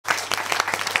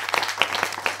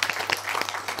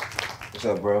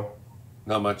What's up, bro?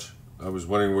 Not much. I was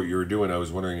wondering what you were doing. I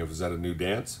was wondering if is that a new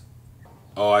dance?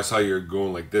 Oh, I saw you were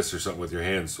going like this or something with your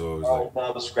hands, so I was like, Oh, I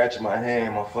was scratching my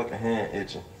hand, my fucking hand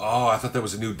itching. oh, I thought that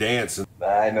was a new dance. And Nah,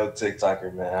 I ain't no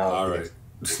TikToker, man. I don't all do right.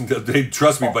 this. They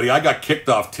trust me, buddy. I got kicked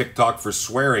off TikTok for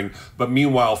swearing, but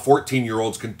meanwhile,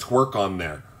 14-year-olds can twerk on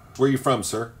there. Where are you from,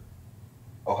 sir?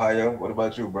 Ohio, what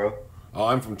about you, bro? Oh,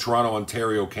 I'm from Toronto,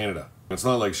 Ontario, Canada. It's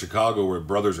not like Chicago where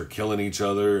brothers are killing each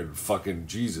other and fucking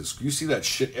Jesus. You see that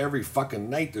shit every fucking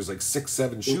night. There's like 6,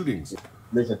 7 shootings.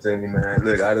 Listen to me, man.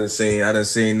 Look, I done seen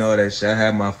all that shit. I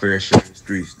had my fair share of the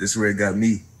streets. This is where it got me.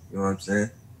 You know what I'm saying?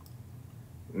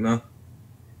 You know?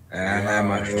 I had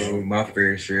my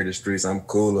fair share of the streets. I'm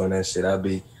cool on that shit. I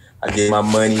get my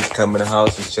money, come in the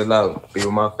house and chill out. Be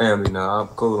with my family now. I'm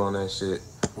cool on that shit.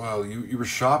 Wow, you were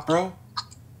shot, bro?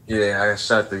 Yeah, I got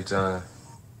shot 3 times.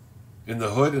 In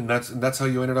the hood, and that's how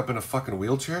you ended up in a fucking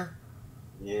wheelchair?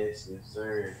 Yes,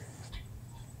 sir.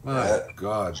 My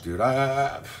God, dude.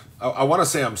 I want to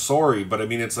say I'm sorry, but I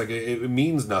mean it's like it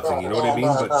means nothing. You know what I mean?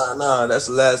 Nah. That's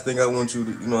the last thing I want you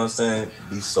to. You know what I'm saying?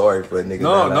 Be sorry for a nigga.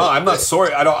 No, I'm not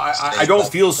sorry. I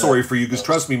don't feel sorry for you because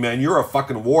trust me, man. You're a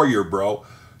fucking warrior, bro.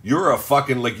 You're a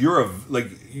fucking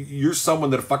you're someone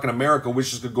that fucking America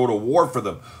wishes could go to war for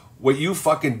them. What you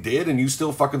fucking did and you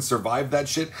still fucking survived that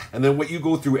shit, and then what you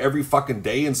go through every fucking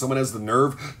day, and someone has the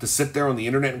nerve to sit there on the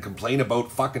internet and complain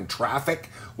about fucking traffic,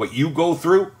 what you go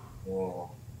through. Oh.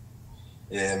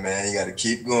 Yeah, man, you gotta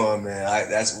keep going, man.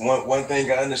 That's one thing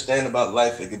I understand about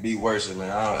life. It could be worse, man.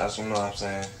 That's you know what I'm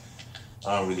saying.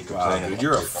 I don't really complain. Wow, dude,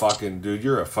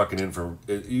 you're a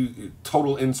fucking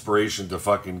total inspiration to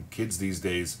fucking kids these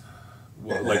days.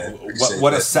 Like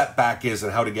what a setback is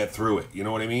and how to get through it. You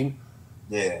know what I mean?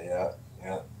 Yeah.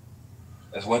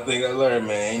 That's one thing I learned,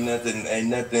 man. Ain't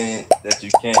nothing that you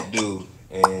can't do,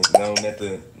 and don't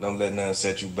let nothing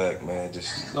set you back, man.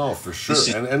 Just no, for sure.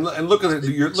 And look at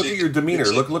your demeanor.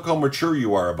 Look how mature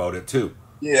you are about it too.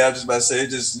 Yeah, I was just about to say,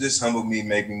 just humble me,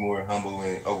 make me more humble,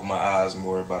 and open my eyes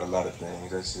more about a lot of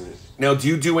things. That's it. Now, do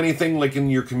you do anything like in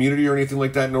your community or anything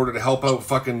like that in order to help out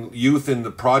fucking youth in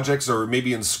the projects or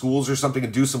maybe in schools or something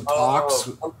and do some talks?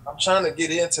 I'm trying to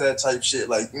get into that type shit.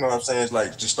 Like, you know what I'm saying? It's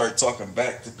like just start talking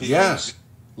back to people. Yeah.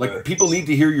 Like people need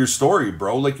to hear your story,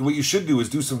 bro. Like what you should do is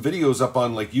do some videos up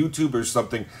on like YouTube or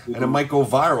something, and it might go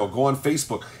viral. Go on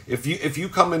Facebook. If you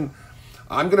come in.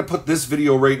 I'm gonna put this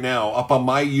video right now up on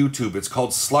my YouTube. It's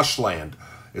called SLUSHLAND.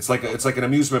 It's like an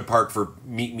amusement park for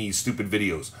meet me stupid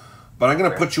videos. But I'm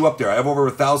gonna put you up there. I have over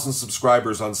 1,000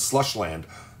 subscribers on SLUSHLAND.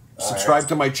 Subscribe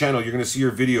to my channel. You're gonna see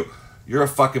your video. You're a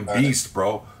fucking beast,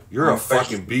 bro. You're a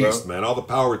fucking beast, man. All the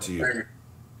power to you.